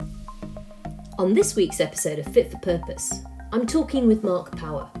On this week's episode of Fit for Purpose, I'm talking with Mark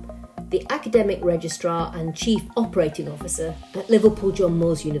Power, the Academic Registrar and Chief Operating Officer at Liverpool John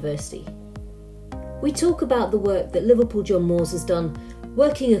Moores University. We talk about the work that Liverpool John Moores has done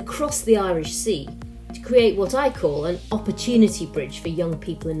working across the Irish Sea to create what I call an opportunity bridge for young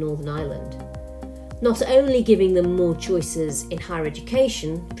people in Northern Ireland. Not only giving them more choices in higher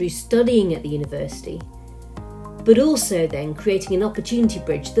education through studying at the university, but also then creating an opportunity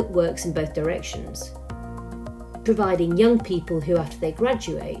bridge that works in both directions, providing young people who, after they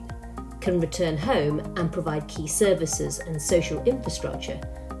graduate, can return home and provide key services and social infrastructure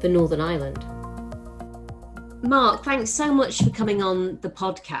for Northern Ireland. Mark, thanks so much for coming on the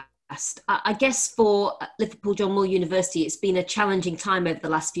podcast. I guess for Liverpool John Moores University, it's been a challenging time over the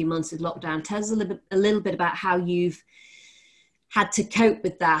last few months with lockdown. Tell us a little bit about how you've had to cope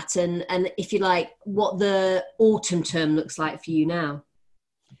with that and if you like, what the autumn term looks like for you now.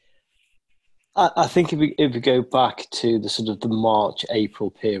 I think if we go back to the sort of the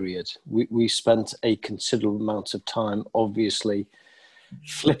March-April period, we spent a considerable amount of time, obviously,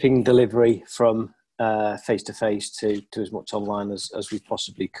 flipping delivery from face-to-face to as much online as we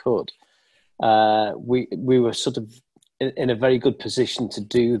possibly could. We were sort of in a very good position to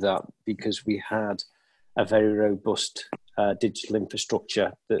do that because we had a very robust digital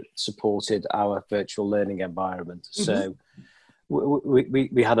infrastructure that supported our virtual learning environment. Mm-hmm. So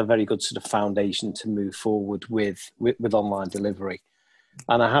we had a very good sort of foundation to move forward with online delivery.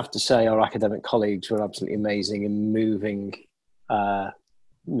 And I have to say our academic colleagues were absolutely amazing in moving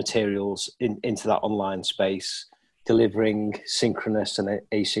materials into that online space, delivering synchronous and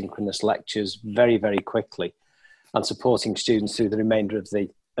asynchronous lectures very, very quickly and supporting students through the remainder of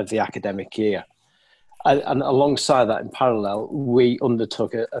the academic year. And alongside that, in parallel, we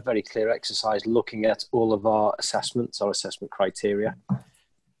undertook a very clear exercise looking at all of our assessments, our assessment criteria.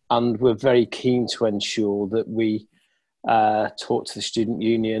 And we're very keen to ensure that we talk to the student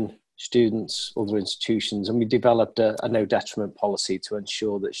union, students, other institutions, and we developed a no detriment policy to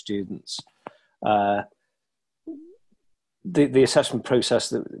ensure that students, the assessment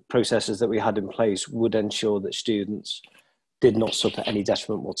processes that we had in place would ensure that students did not suffer any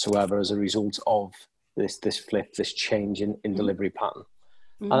detriment whatsoever as a result of this change in delivery pattern.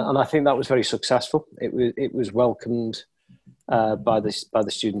 Mm-hmm. And I think that was very successful. It was welcomed by the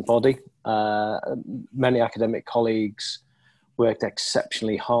student body. Many academic colleagues worked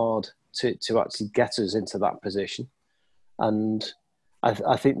exceptionally hard to actually get us into that position. And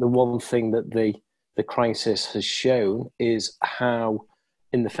I think the one thing that the crisis has shown is how,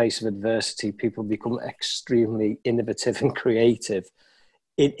 in the face of adversity, people become extremely innovative and creative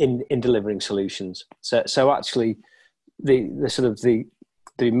in delivering solutions. So actually, the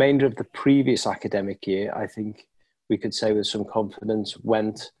remainder of the previous academic year, I think we could say with some confidence,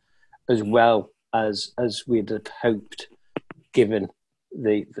 went as well as we'd have hoped, given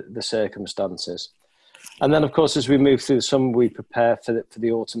the circumstances. And then, of course, as we move through the summer, we prepare for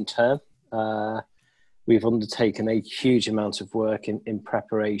the autumn term. We've undertaken a huge amount of work in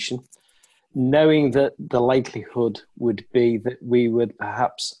preparation, knowing that the likelihood would be that we would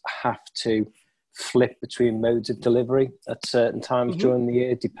perhaps have to flip between modes of delivery at certain times. Mm-hmm. During the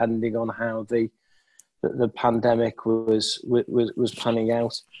year, depending on how the pandemic was panning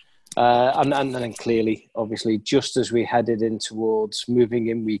out. And then clearly, obviously, just as we headed in towards moving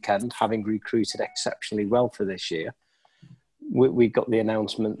in weekend, having recruited exceptionally well for this year, we got the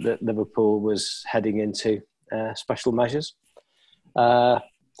announcement that Liverpool was heading into special measures.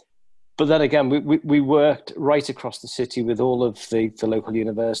 But then again, we worked right across the city with all of the local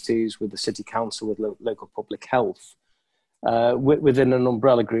universities, with the city council, with local public health, within an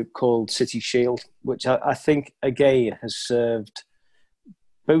umbrella group called City Shield, which I think, again, has served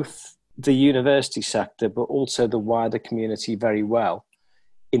both the university sector, but also the wider community very well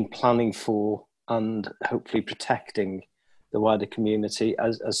in planning for and hopefully protecting the wider community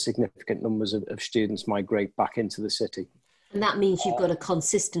as significant numbers of students migrate back into the city. And that means you've got a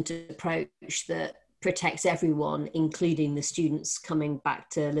consistent approach that protects everyone, including the students coming back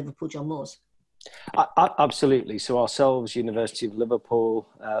to Liverpool John Moores. Absolutely. So ourselves, University of Liverpool,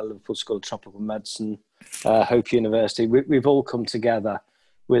 Liverpool School of Tropical Medicine, Hope University, we've all come together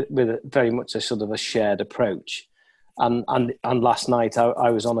with very much a sort of a shared approach. And last night I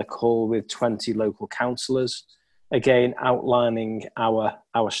was on a call with 20 local councillors, again outlining our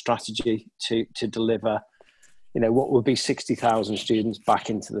strategy to deliver, what will be 60,000 students back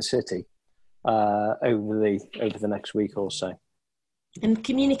into the city over the next week or so. And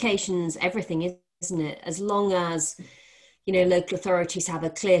communication's everything, isn't it? As long as, local authorities have a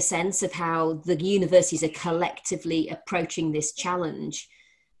clear sense of how the universities are collectively approaching this challenge,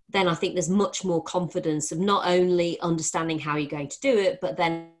 then I think there's much more confidence of not only understanding how you're going to do it, but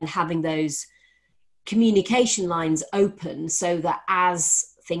then having those communication lines open so that as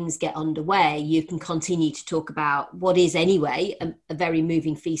things get underway, you can continue to talk about what is anyway a very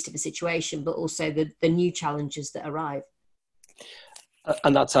moving feast of a situation, but also the new challenges that arrive.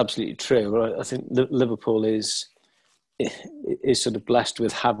 And that's absolutely true. I think Liverpool is sort of blessed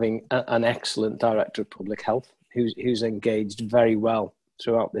with having an excellent director of public health who's engaged very well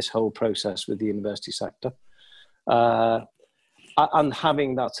throughout this whole process with the university sector. And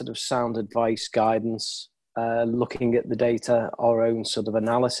having that sort of sound advice, guidance, looking at the data, our own sort of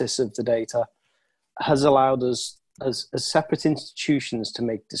analysis of the data, has allowed us as separate institutions to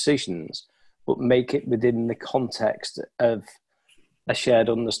make decisions, but make it within the context of a shared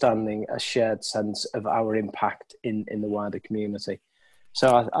understanding, a shared sense of our impact in the wider community.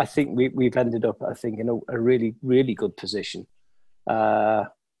 So I think we've ended up, I think, in a really, really good position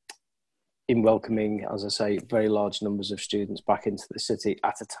in welcoming, as I say, very large numbers of students back into the city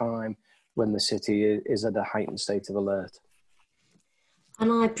at a time when the city is at a heightened state of alert.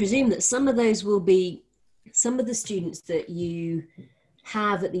 And I presume that some of those will be some of the students that you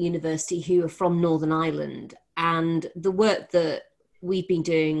have at the university who are from Northern Ireland, and the work that we've been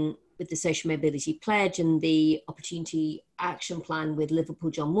doing with the Social Mobility Pledge and the Opportunity Action Plan with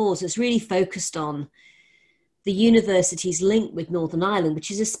Liverpool John Moores has really focused on the university's link with Northern Ireland,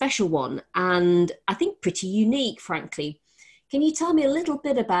 which is a special one and I think pretty unique, frankly. Can you tell me a little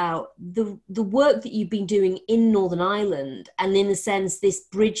bit about the work that you've been doing in Northern Ireland and, in a sense, this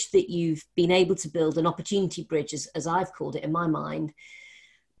bridge that you've been able to build, an opportunity bridge, as I've called it in my mind,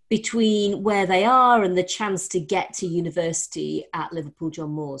 between where they are and the chance to get to university at Liverpool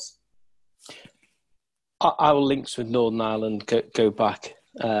John Moores? Our links with Northern Ireland go back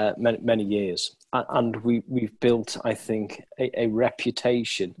many years, and we've built, I think, a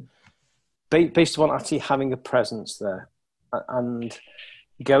reputation based on actually having a presence there and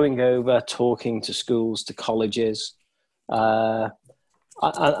going over, talking to schools, to colleges, and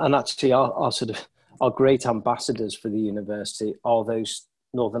actually our great ambassadors for the university are those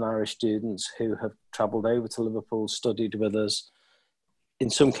Northern Irish students who have travelled over to Liverpool, studied with us, in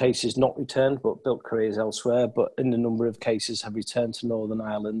some cases not returned but built careers elsewhere, but in a number of cases have returned to Northern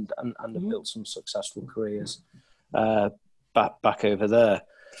Ireland and have built some successful careers back over there.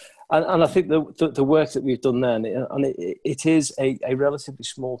 And I think the work that we've done then, and it is a relatively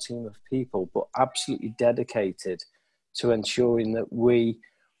small team of people, but absolutely dedicated to ensuring that we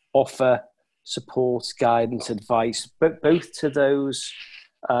offer support, guidance, advice, but both to those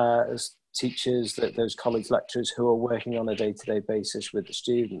as teachers, those college lecturers who are working on a day-to-day basis with the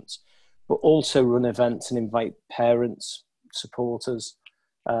students, but also run events and invite parents, supporters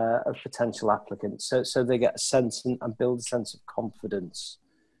of potential applicants, so they get a sense and build a sense of confidence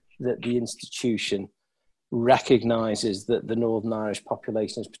that the institution recognises that the Northern Irish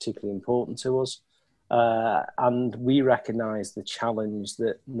population is particularly important to us, and we recognise the challenge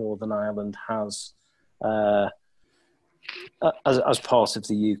that Northern Ireland has as part of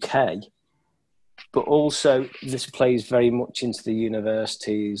the UK, but also this plays very much into the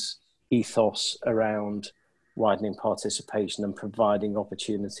university's ethos around widening participation and providing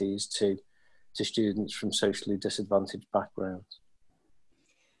opportunities to students from socially disadvantaged backgrounds.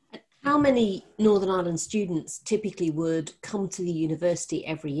 How many Northern Ireland students typically would come to the university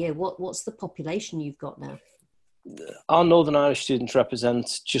every year? What's the population you've got now? Our Northern Irish students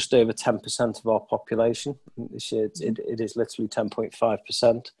represent just over 10% of our population. This year it is literally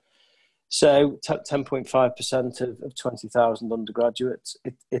 10.5%. So 10.5% of 20,000 undergraduates,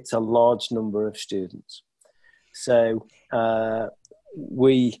 it's a large number of students. So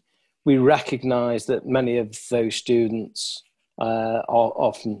we recognise that many of those students are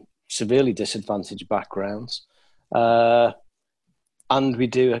often severely disadvantaged backgrounds. And we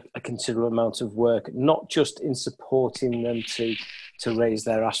do a considerable amount of work, not just in supporting them to raise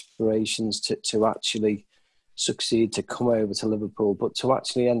their aspirations to actually succeed, to come over to Liverpool, but to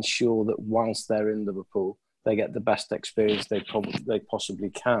actually ensure that whilst they're in Liverpool, they get the best experience they possibly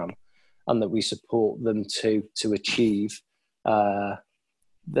can, and that we support them to achieve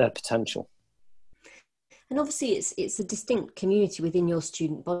their potential. And obviously it's a distinct community within your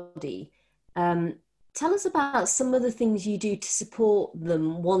student body. Tell us about some of the things you do to support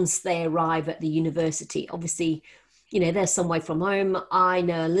them once they arrive at the university. Obviously, they're some way from home. I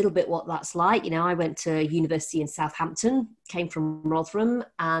know a little bit what that's like. I went to university in Southampton, came from Rotherham,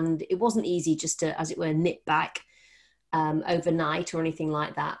 and it wasn't easy just to, as it were, nip back overnight or anything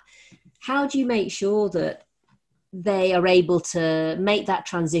like that. How do you make sure that they are able to make that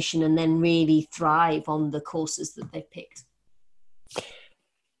transition and then really thrive on the courses that they've picked?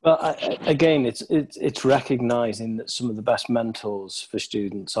 Well, again, it's recognising that some of the best mentors for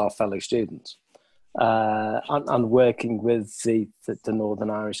students are fellow students, and working with the Northern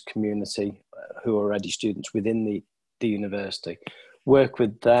Irish community who are already students within the university, work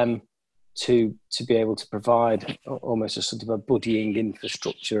with them to be able to provide almost a sort of a buddying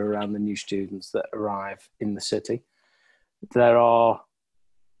infrastructure around the new students that arrive in the city. There are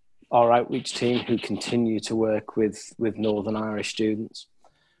our outreach team who continue to work with Northern Irish students.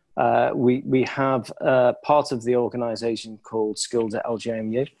 We have part of the organisation called Skills at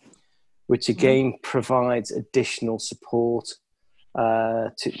LGMU, which again provides additional support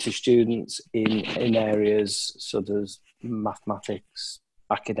to students in areas such as mathematics,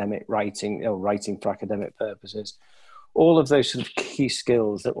 academic writing, writing for academic purposes. All of those sort of key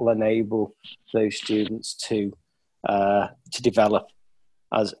skills that will enable those students to develop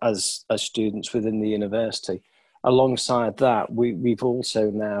as students within the university. Alongside that, we've also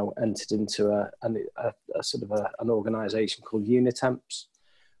now entered into a sort of an organisation called Unitemps,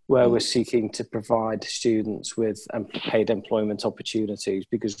 where we're seeking to provide students with paid employment opportunities,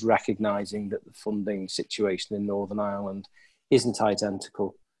 because recognising that the funding situation in Northern Ireland isn't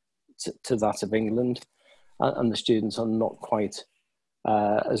identical to that of England, and the students are not quite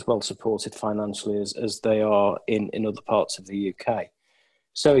as well supported financially as they are in other parts of the UK.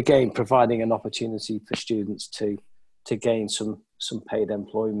 So again, providing an opportunity for students to gain some paid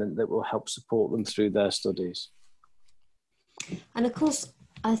employment that will help support them through their studies. And of course,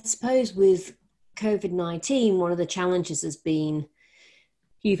 I suppose with COVID-19, one of the challenges has been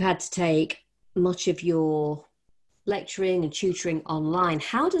you've had to take much of your lecturing and tutoring online.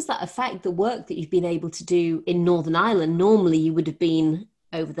 How does that affect the work that you've been able to do in Northern Ireland? Normally, you would have been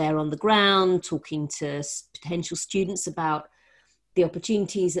over there on the ground talking to potential students about the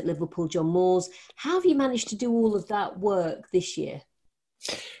opportunities at Liverpool John Moores. How have you managed to do all of that work this year?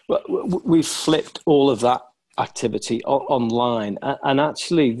 Well, we've flipped all of that activity online, and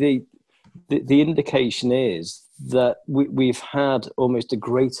actually the indication is that we've had almost a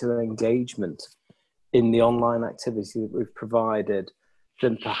greater engagement in the online activity that we've provided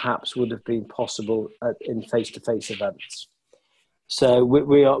than perhaps would have been possible in face-to-face events. So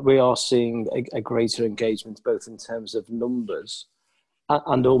we are seeing a greater engagement, both in terms of numbers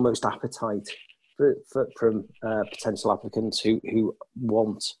and almost appetite from potential applicants who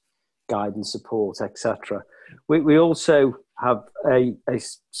want guidance, support, etc. We also have a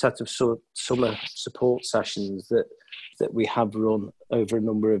set of summer support sessions that we have run over a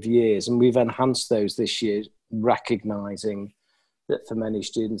number of years, and we've enhanced those this year, recognising that for many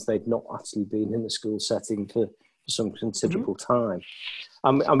students they'd not actually been in the school setting for some considerable time.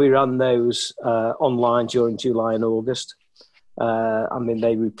 And we ran those online during July and August.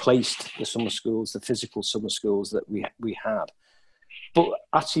 They replaced the summer schools, the physical summer schools that we had. But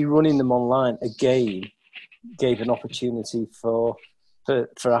actually running them online again gave an opportunity for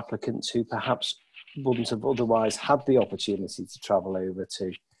applicants who perhaps wouldn't have otherwise had the opportunity to travel over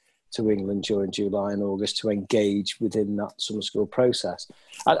to England during July and August to engage within that summer school process.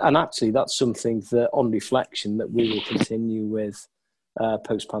 And actually that's something that, on reflection, that we will continue with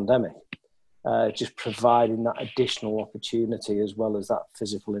post-pandemic. Just providing that additional opportunity as well as that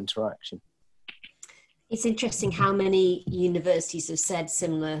physical interaction. It's interesting how many universities have said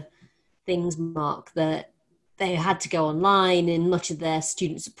similar things, Mark, that they had to go online in much of their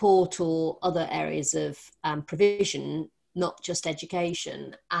student support or other areas of provision, not just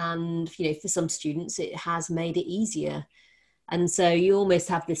education. And, for some students, it has made it easier. And so you almost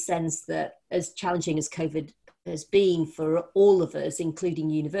have this sense that, as challenging as COVID has been for all of us, including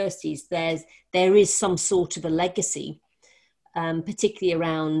universities, there is some sort of a legacy, particularly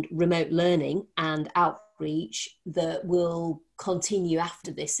around remote learning and outreach, that will continue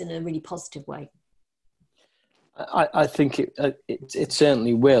after this in a really positive way. I think it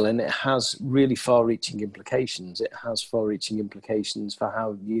certainly will, and it has really far-reaching implications. It has far-reaching implications for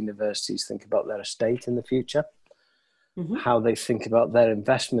how universities think about their estate in the future, how they think about their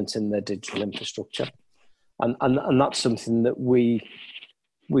investment in their digital infrastructure. And that's something that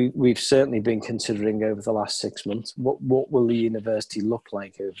we've certainly been considering over the last 6 months. What will the university look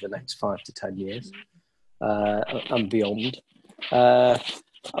like over the next 5 to 10 years and beyond?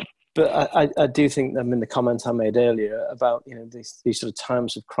 But I do think, the comment I made earlier about these sort of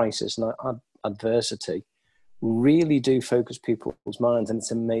times of crisis and adversity really do focus people's minds, and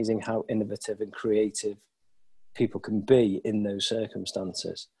it's amazing how innovative and creative people can be in those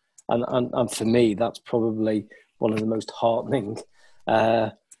circumstances. And for me, that's probably one of the most heartening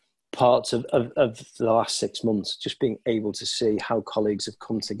parts of the last 6 months, just being able to see how colleagues have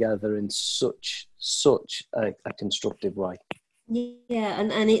come together in such a constructive way. Yeah,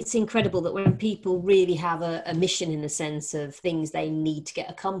 and it's incredible that when people really have a mission in the sense of things they need to get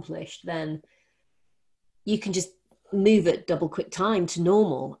accomplished, then you can just move at double quick time to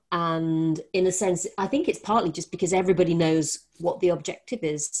normal. And in a sense, I think it's partly just because everybody knows what the objective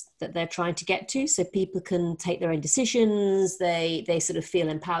is that they're trying to get to. So people can take their own decisions. They sort of feel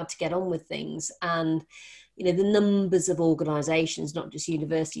empowered to get on with things. And, you know, the numbers of organizations, not just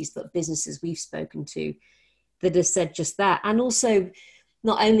universities, but businesses we've spoken to that have said just that. And also,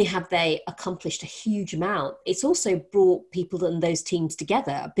 not only have they accomplished a huge amount, it's also brought people and those teams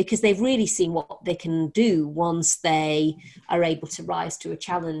together because they've really seen what they can do once they are able to rise to a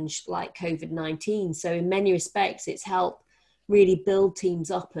challenge like COVID-19. So in many respects, it's helped really build teams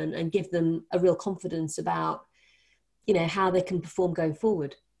up and give them a real confidence about, you know, how they can perform going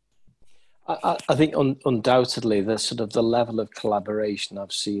forward. I think undoubtedly the sort of the level of collaboration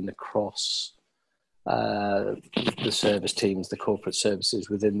I've seen across the service teams, the corporate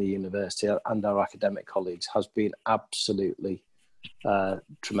services within the university and our academic colleagues has been absolutely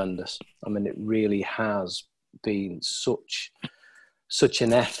tremendous. I mean, it really has been such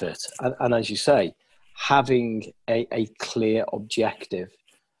an effort. And as you say, having a clear objective,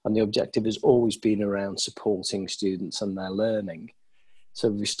 and the objective has always been around supporting students and their learning. So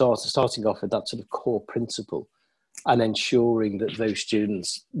we starting off with that sort of core principle and ensuring that those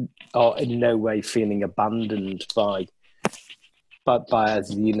students are in no way feeling abandoned by either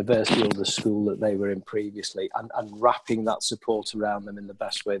the university or the school that they were in previously, and wrapping that support around them in the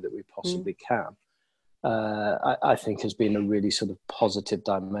best way that we possibly can, I think has been a really sort of positive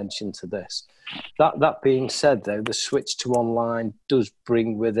dimension to this. That being said, though, the switch to online does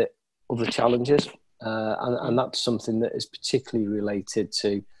bring with it other challenges, and that's something that is particularly related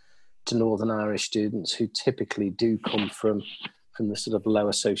to Northern Irish students who typically do come from the sort of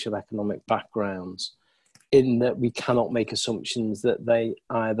lower socioeconomic backgrounds, in that we cannot make assumptions that they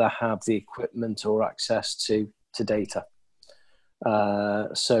either have the equipment or access to data.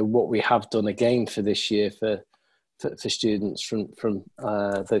 So what we have done again for this year for students from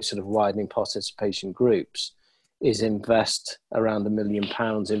those sort of widening participation groups is invest around £1 million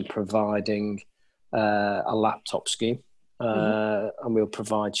in providing a laptop scheme. And we'll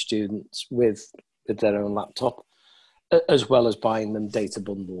provide students with their own laptop, as well as buying them data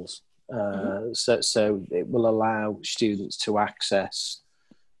bundles. So it will allow students to access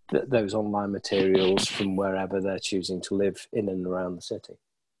those online materials from wherever they're choosing to live in and around the city.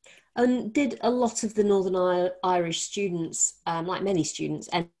 And did a lot of the Northern Irish students, like many students,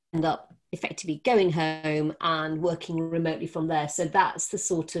 end up effectively going home and working remotely from there? So that's the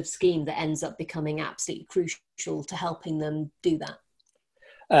sort of scheme that ends up becoming absolutely crucial to helping them do that.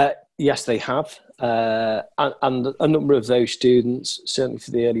 Yes, they have. And a number of those students, certainly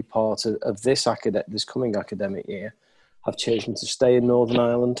for the early part of this coming academic year, have chosen to stay in Northern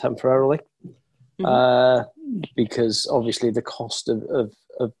Ireland temporarily. Because obviously the cost of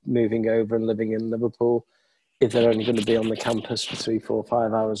moving over and living in Liverpool, if they're only going to be on the campus for 3, 4,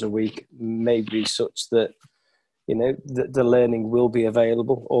 5 hours a week, may be such that, you know, the learning will be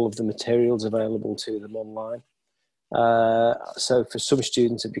available, all of the materials available to them online. So for some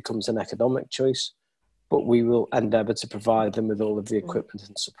students, it becomes an economic choice, but we will endeavour to provide them with all of the equipment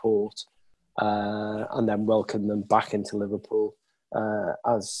and support, and then welcome them back into Liverpool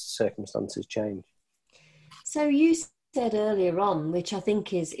as circumstances change. So you said earlier on, which I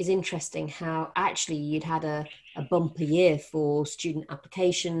think is interesting, how actually you'd had a bumper year for student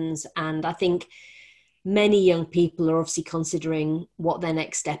applications. And I think many young people are obviously considering what their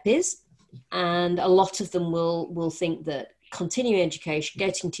next step is. And a lot of them will think that continuing education,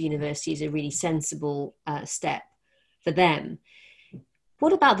 getting to university is a really sensible step for them.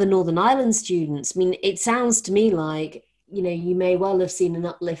 What about the Northern Ireland students? I mean, it sounds to me like, you know, you may well have seen an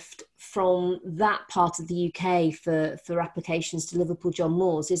uplift from that part of the UK for applications to Liverpool John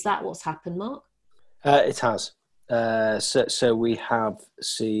Moores. Is that what's happened, Mark? It has. So we have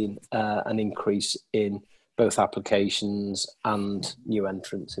seen an increase in both applications and new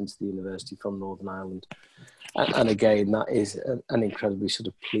entrants into the university from Northern Ireland. And again, that is an incredibly sort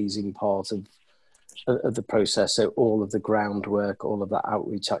of pleasing part of the process. So all of the groundwork, all of that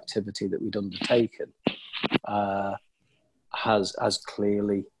outreach activity that we'd undertaken has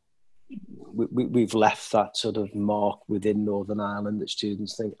clearly, we've left that sort of mark within Northern Ireland that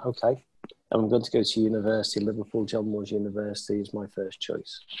students think, okay, I'm going to go to university. Liverpool John Moores University is my first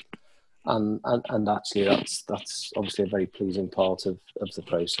choice. And actually that's obviously a very pleasing part of the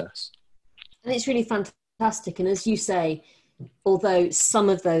process. And it's really fantastic. And as you say, although some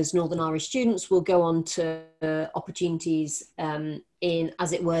of those Northern Irish students will go on to opportunities in,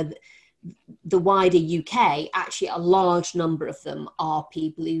 as it were, the wider UK, actually a large number of them are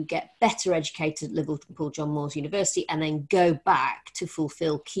people who get better educated at Liverpool John Moores University and then go back to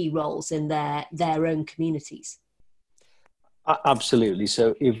fulfil key roles in their own communities. Absolutely.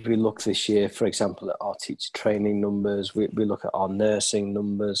 So if we look this year, for example, at our teacher training numbers, we look at our nursing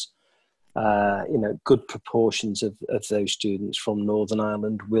numbers, good proportions of those students from Northern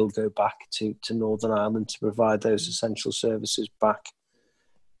Ireland will go back to Northern Ireland to provide those essential services back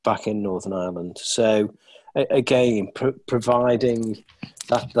in Northern Ireland. So again, providing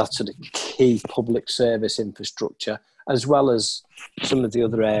that sort of key public service infrastructure, as well as some of the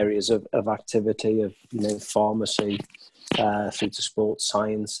other areas of activity of, pharmacy, through to sports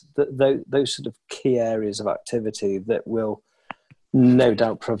science, those sort of key areas of activity that will no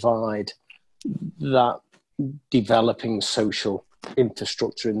doubt provide that developing social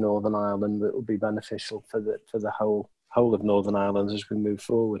infrastructure in Northern Ireland that will be beneficial for the whole of Northern Ireland as we move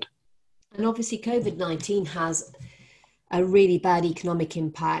forward. And obviously COVID-19 has a really bad economic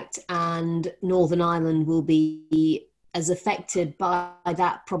impact, and Northern Ireland will be as affected by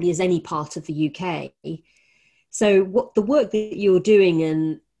that probably as any part of the UK. So what the work that you're doing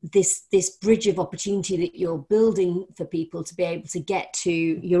and this bridge of opportunity that you're building for people to be able to get to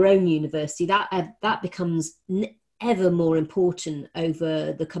your own university, that becomes ever more important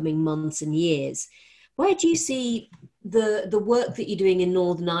over the coming months and years. Where do you see the work that you're doing in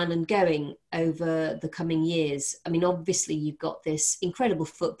Northern Ireland going over the coming years? I mean, obviously you've got this incredible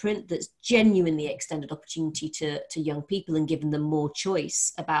footprint that's genuinely extended opportunity to young people and given them more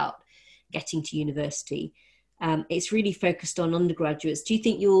choice about getting to university. It's really focused on undergraduates. Do you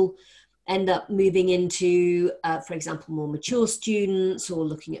think you'll end up moving into, for example, more mature students or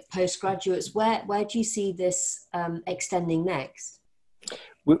looking at postgraduates? Where do you see this extending next?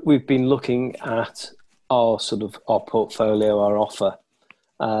 We've been looking at our portfolio, our offer,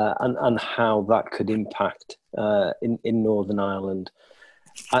 and how that could impact in Northern Ireland.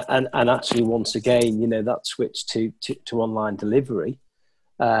 And actually, once again, that switch to online delivery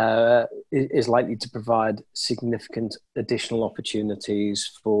is likely to provide significant additional opportunities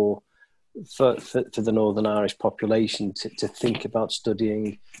for the Northern Irish population to think about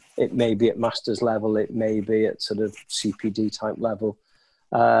studying. It may be at master's level, it may be at sort of CPD type level.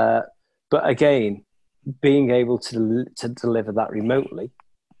 But again, being able to deliver that remotely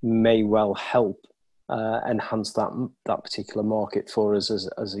may well help enhance that particular market for us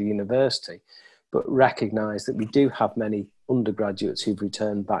as a university. But recognise that we do have many undergraduates who've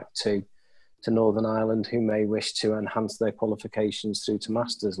returned back to Northern Ireland who may wish to enhance their qualifications through to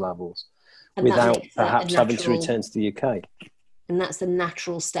master's levels without perhaps having to return to the UK. And that's a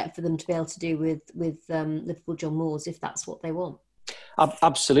natural step for them to be able to do with Liverpool John Moores if that's what they want.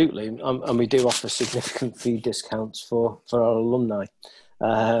 Absolutely, and we do offer significant fee discounts for our alumni.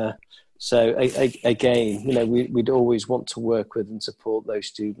 So again, we'd always want to work with and support those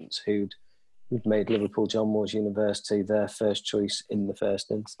students who'd made Liverpool John Moores University their first choice in the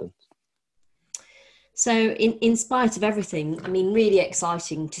first instance. So in spite of everything, I mean, really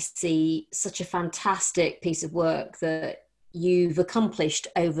exciting to see such a fantastic piece of work that you've accomplished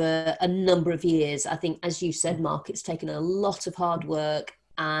over a number of years. I think, as you said, Mark, it's taken a lot of hard work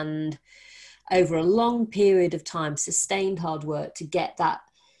and over a long period of time, sustained hard work to get that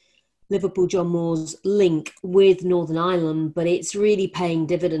Liverpool John Moores link with Northern Ireland, but it's really paying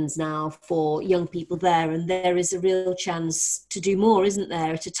dividends now for young people there. And there is a real chance to do more, isn't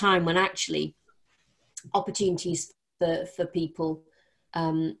there, at a time when actually opportunities for people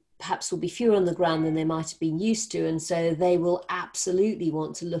perhaps will be fewer on the ground than they might have been used to. And so they will absolutely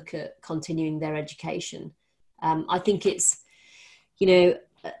want to look at continuing their education. I think it's,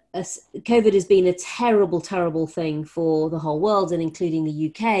 COVID has been a terrible, terrible thing for the whole world and including the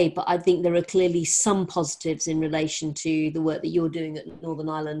UK, but I think there are clearly some positives in relation to the work that you're doing at Northern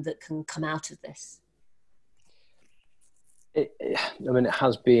Ireland that can come out of this. It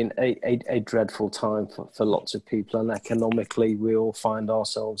has been a dreadful time for lots of people, and economically we all find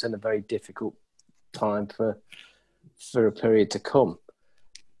ourselves in a very difficult time for a period to come.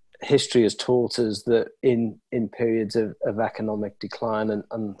 History has taught us that in periods of economic decline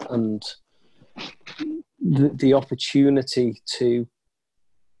and the opportunity to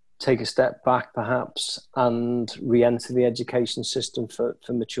take a step back perhaps and re-enter the education system for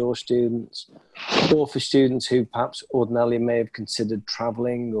mature students, or for students who perhaps ordinarily may have considered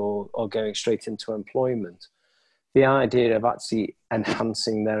travelling or going straight into employment. The idea of actually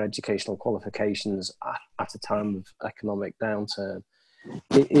enhancing their educational qualifications at a time of economic downturn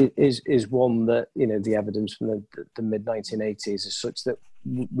is one that, the evidence from the mid-1980s is such that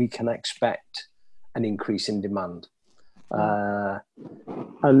we can expect an increase in demand.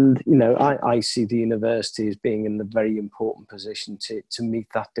 And, you know, I see the university as being in a very important position to meet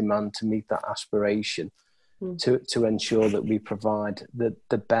that demand, to meet that aspiration, to ensure that we provide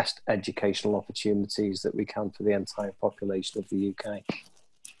the best educational opportunities that we can for the entire population of the UK.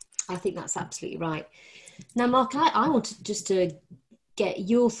 I think that's absolutely right. Now, Mark, I wanted just to get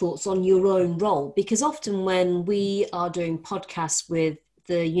your thoughts on your own role, because often when we are doing podcasts with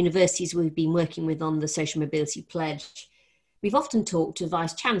the universities we've been working with on the Social Mobility Pledge, we've often talked to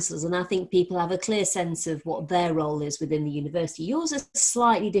vice chancellors, and I think people have a clear sense of what their role is within the university. Yours is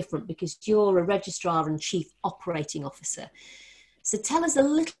slightly different because you're a registrar and chief operating officer. So tell us a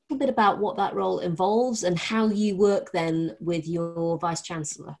little bit about what that role involves and how you work then with your vice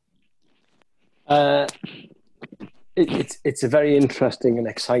chancellor. It's a very interesting and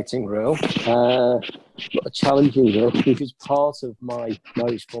exciting role, but a challenging role, because part of my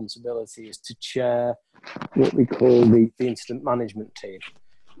responsibility is to chair what we call the incident management team.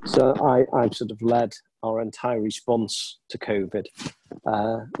 So I've sort of led our entire response to COVID,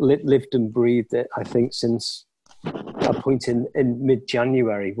 lived and breathed it, I think, since a point in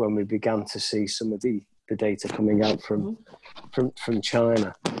mid-January when we began to see some of the data coming out from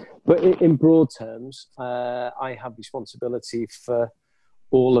China. But in broad terms, I have responsibility for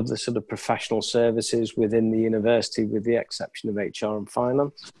all of the sort of professional services within the university, with the exception of HR and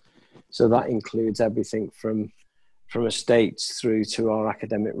finance. So that includes everything from estates through to our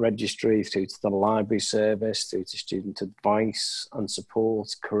academic registry, through to the library service, through to student advice and support,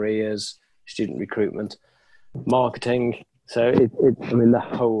 careers, student recruitment, marketing. So the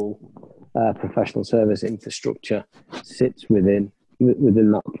whole professional service infrastructure sits within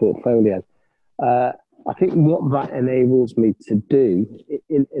that portfolio. I think what that enables me to do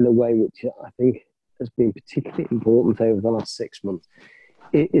in a way which I think has been particularly important over the last 6 months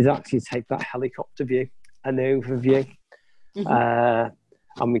is actually take that helicopter view, an overview.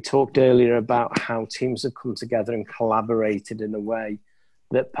 And we talked earlier about how teams have come together and collaborated in a way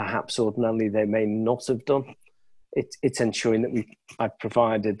that perhaps ordinarily they may not have done. It's ensuring that I've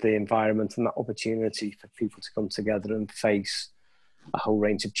provided the environment and that opportunity for people to come together and face a whole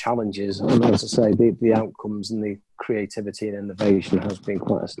range of challenges. And as I say, the outcomes and the creativity and innovation has been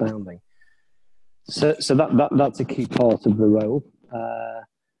quite astounding. So that's a key part of the role.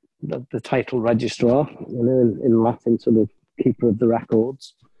 The title registrar, in Latin, sort of keeper of the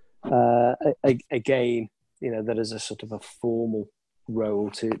records. Again, there is a sort of a formal role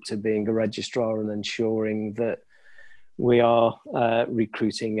to being a registrar and ensuring that we are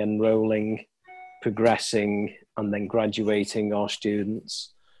recruiting, enrolling, progressing, and then graduating our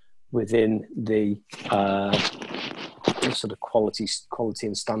students within the sort of quality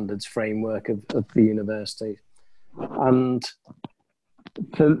and standards framework of the university. And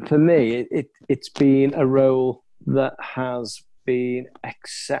for me, it's been a role that has been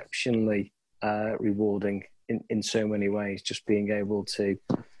exceptionally rewarding in so many ways, just being able to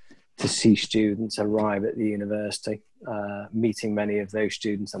see students arrive at the university, meeting many of those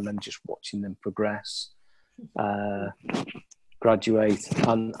students, and then just watching them progress, graduate,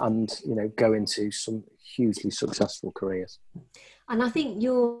 and go into some hugely successful careers. And I think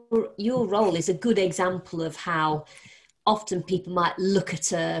your role is a good example of how often people might look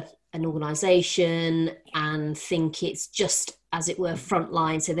at an organisation and think it's just, as it were,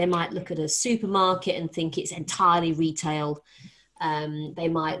 frontline. So they might look at a supermarket and think it's entirely retail. They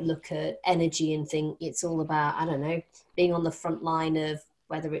might look at energy and think it's all about, I don't know, being on the front line of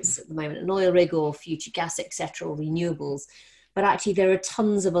whether it's at the moment an oil rig or future gas, etc., or renewables. But actually there are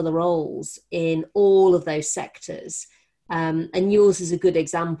tons of other roles in all of those sectors. And yours is a good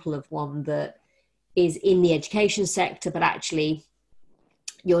example of one that is in the education sector, but actually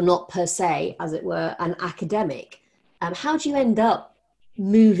you're not per se, as it were, an academic. How do you end up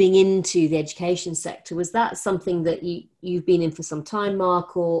moving into the education sector? Was that something that you've been in for some time,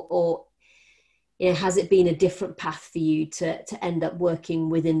 Mark, or has it been a different path for you to end up working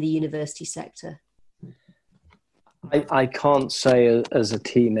within the university sector? I can't say as a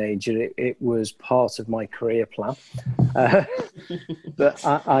teenager it was part of my career plan, but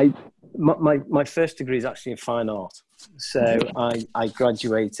my first degree is actually in fine art. So I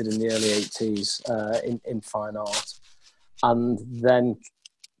graduated in the early 80s in fine art, and then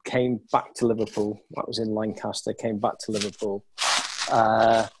came back to Liverpool. That was in Lancaster, came back to Liverpool.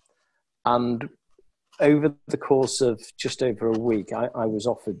 And over the course of just over a week, I was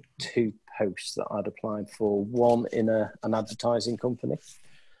offered 2 posts that I'd applied for, one in an advertising company,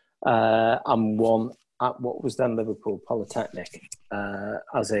 and one at what was then Liverpool Polytechnic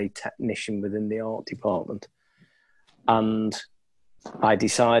as a technician within the art department. And I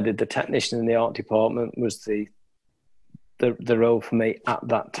decided the technician in the art department was the the role for me at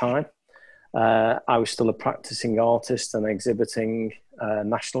that time. I was still a practicing artist and exhibiting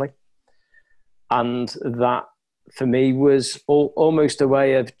nationally. And that, for me, was almost a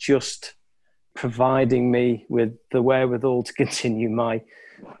way of just providing me with the wherewithal to continue my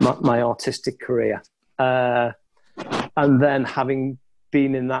artistic career. And then, having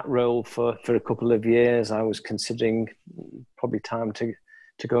been in that role for a couple of years, I was considering probably time to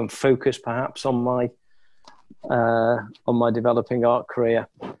go and focus perhaps on my developing art career.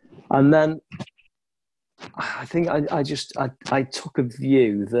 And then I think I took a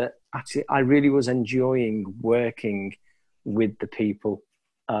view that actually I really was enjoying working with the people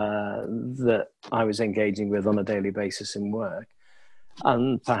that I was engaging with on a daily basis in work,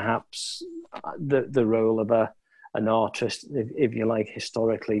 and perhaps the role of an artist, if you like,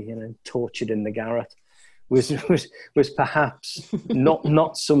 historically, tortured in the garret, was perhaps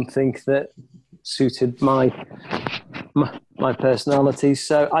not something that suited my personality.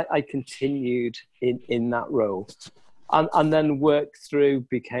 So I continued in that role, and then worked through,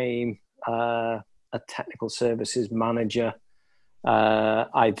 became a technical services manager.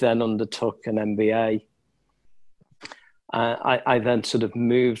 I then undertook an MBA. I then sort of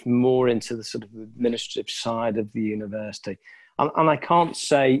moved more into the sort of administrative side of the university, and I can't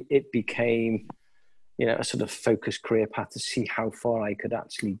say it became, a sort of focused career path to see how far I could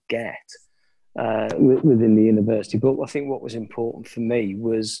actually get within the university. But I think what was important for me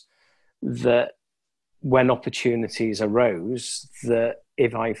was that when opportunities arose, that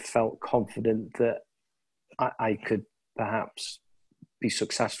if I felt confident that I could perhaps be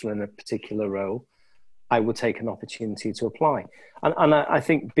successful in a particular role, I would take an opportunity to apply. And I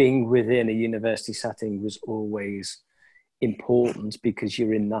think being within a university setting was always important, because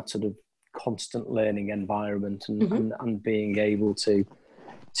you're in that sort of constant learning environment, and being able to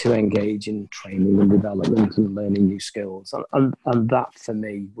engage in training and development and learning new skills. And that for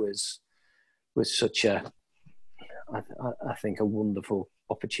me was such I think a wonderful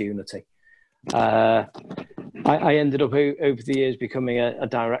opportunity. I ended up over the years becoming a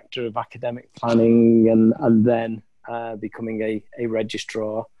director of academic planning, and then becoming a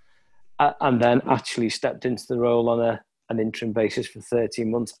registrar, and then actually stepped into the role on an interim basis for 13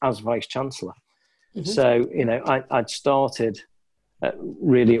 months as vice chancellor. So I'd started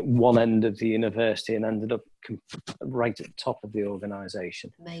really at one end of the university and ended up right at the top of the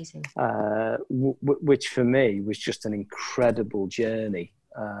organisation. Amazing. Which for me was just an incredible journey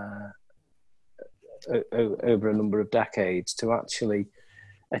over a number of decades, to actually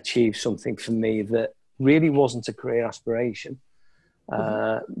achieve something for me that really wasn't a career aspiration,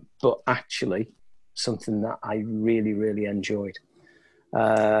 but actually something that I really, really enjoyed.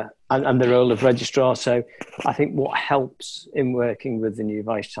 And the role of registrar. So I think what helps in working with the new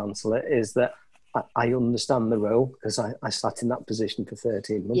vice chancellor is that I understand the role, because I sat in that position for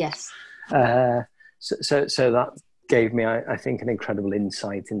 13 months. Yes. So that gave me, I think, an incredible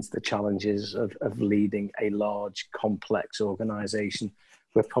insight into the challenges of leading a large, complex organisation.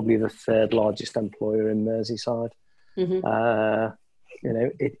 We're probably the third largest employer in Merseyside. It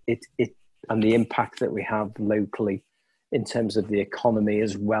and the impact that we have locally in terms of the economy,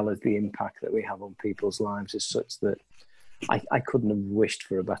 as well as the impact that we have on people's lives, is such that I couldn't have wished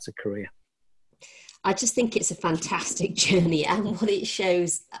for a better career. I just think it's a fantastic journey, and what it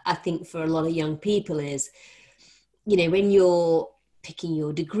shows, I think, for a lot of young people is, when you're picking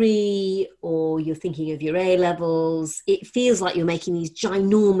your degree or you're thinking of your A-levels, it feels like you're making these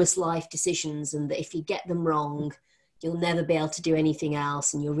ginormous life decisions, and that if you get them wrong, you'll never be able to do anything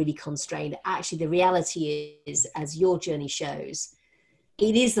else, and you're really constrained. Actually, the reality is, as your journey shows,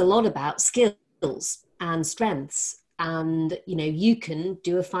 it is a lot about skills and strengths. And, you can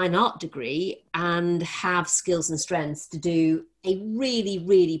do a fine art degree and have skills and strengths to do a really,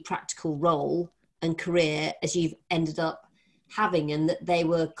 really practical role and career, as you've ended up having, and that they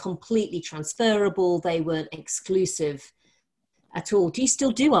were completely transferable. They weren't exclusive at all. Do you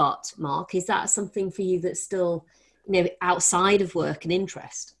still do art, Mark? Is that something for you that's still, outside of work and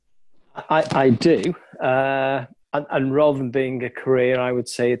interest? I do. And rather than being a career, I would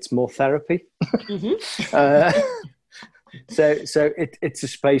say it's more therapy. So it's a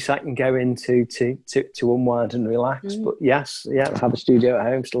space I can go into to unwind and relax. But yes, I have a studio at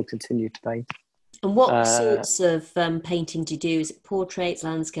home, still continue to paint. And what sorts of painting do you do? Is it portraits,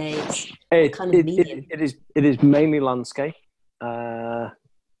 landscapes? What kind of medium? It is mainly landscape,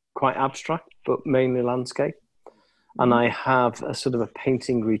 quite abstract, but mainly landscape. And I have a sort of a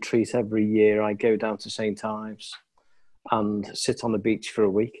painting retreat every year. I go down to St. Ives and sit on the beach for a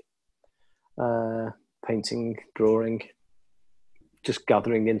week, painting, drawing, just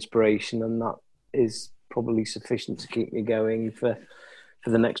gathering inspiration. And that is probably sufficient to keep me going for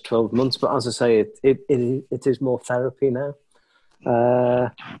the next 12 months. But as I say, it is more therapy now.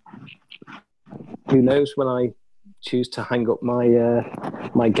 Who knows, when I choose to hang up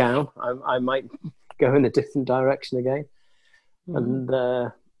my gown, I might go in a different direction again. And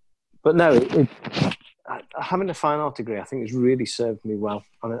but no, having a fine art degree, I think, has really served me well.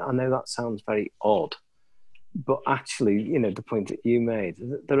 I know that sounds very odd, but actually, the point that you made,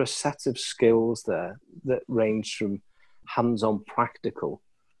 there are sets of skills there that range from hands-on practical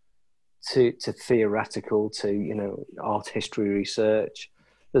to theoretical to, art history research.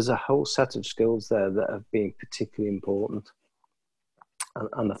 There's a whole set of skills there that have been particularly important,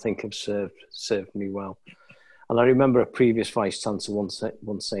 and I think have served me well. And I remember a previous vice chancellor once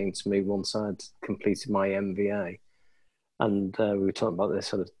saying to me, once I'd completed my MVA, and we were talking about this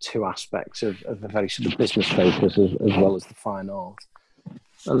sort of two aspects of a very sort of business focus as well as the fine art.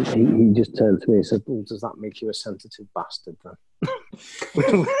 And he just turned to me and said, "Well, does that make you a sensitive bastard then?"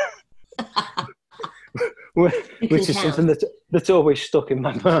 Which is something that's always stuck in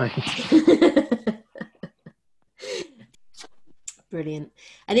my mind. Brilliant.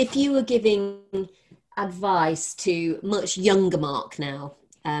 And if you were giving advice to much younger Mark now,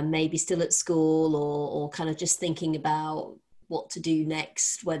 maybe still at school or kind of just thinking about what to do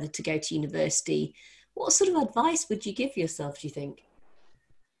next, whether to go to university, what sort of advice would you give yourself, do you think?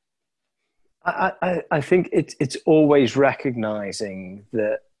 I think it's always recognising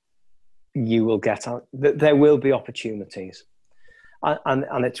that you will get out, that there will be opportunities,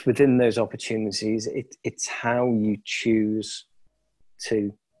 and it's within those opportunities, it's how you choose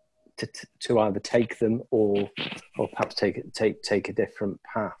to either take them or perhaps take a different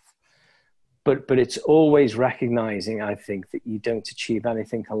path. But it's always recognising, I think, that you don't achieve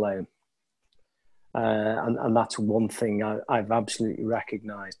anything alone. And that's one thing I've absolutely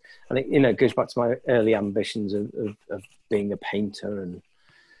recognised. And it goes back to my early ambitions of being a painter and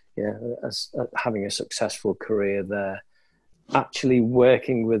having a successful career there. Actually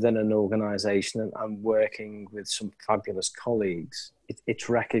working within an organisation and working with some fabulous colleagues, it's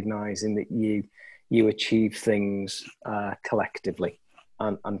recognising that you achieve things collectively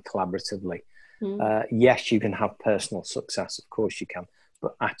and collaboratively. Yes, you can have personal success, of course you can,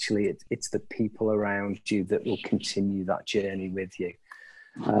 but actually it's the people around you that will continue that journey with you.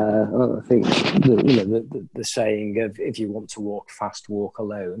 I think the saying of, if you want to walk fast, walk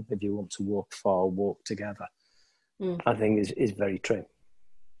alone. If you want to walk far, walk together. I think is very true.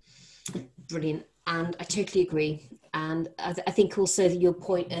 Brilliant. And I totally agree. And I think also your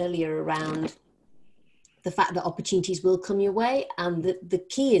point earlier around the fact that opportunities will come your way, and the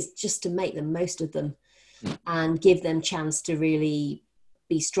key is just to make the most of them and give them chance to really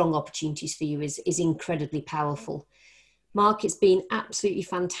be strong opportunities for you is incredibly powerful. Mark, it's been absolutely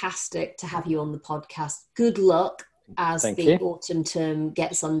fantastic to have you on the podcast. Good luck as the autumn term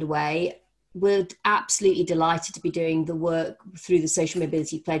gets underway. We're absolutely delighted to be doing the work through the Social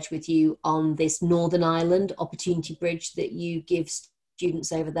Mobility Pledge with you on this Northern Ireland Opportunity Bridge that you give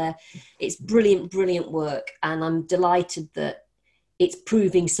students over there. It's brilliant, brilliant work. And I'm delighted that it's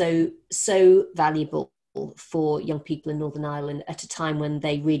proving so valuable for young people in Northern Ireland at a time when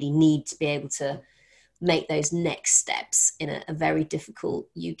they really need to be able to make those next steps in a very difficult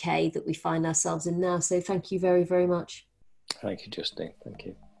UK that we find ourselves in now. So thank you very, very much. Thank you, Justine. Thank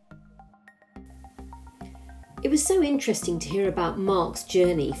you. It was so interesting to hear about Mark's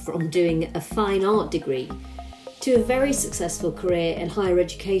journey from doing a fine art degree to a very successful career in higher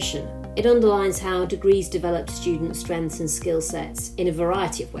education. It underlines how degrees develop student strengths and skill sets in a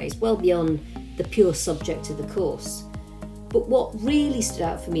variety of ways, well beyond the pure subject of the course. But what really stood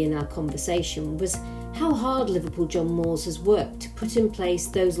out for me in our conversation was how hard Liverpool John Moores has worked to put in place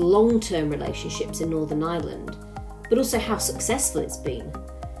those long-term relationships in Northern Ireland, but also how successful it's been.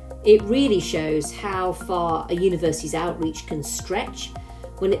 It really shows how far a university's outreach can stretch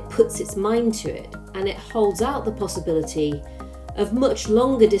when it puts its mind to it, and it holds out the possibility of much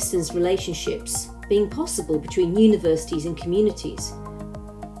longer distance relationships being possible between universities and communities.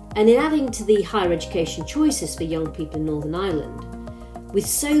 And in adding to the higher education choices for young people in Northern Ireland, with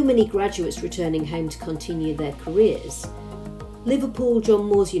so many graduates returning home to continue their careers, Liverpool John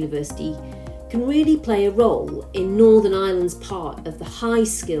Moores University can really play a role in Northern Ireland's part of the high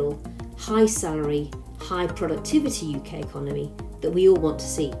skill, high salary, high productivity UK economy that we all want to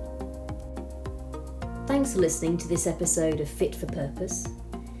see. Thanks for listening to this episode of Fit for Purpose.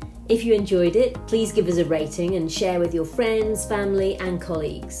 If you enjoyed it, please give us a rating and share with your friends, family and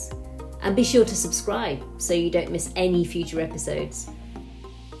colleagues. And be sure to subscribe so you don't miss any future episodes.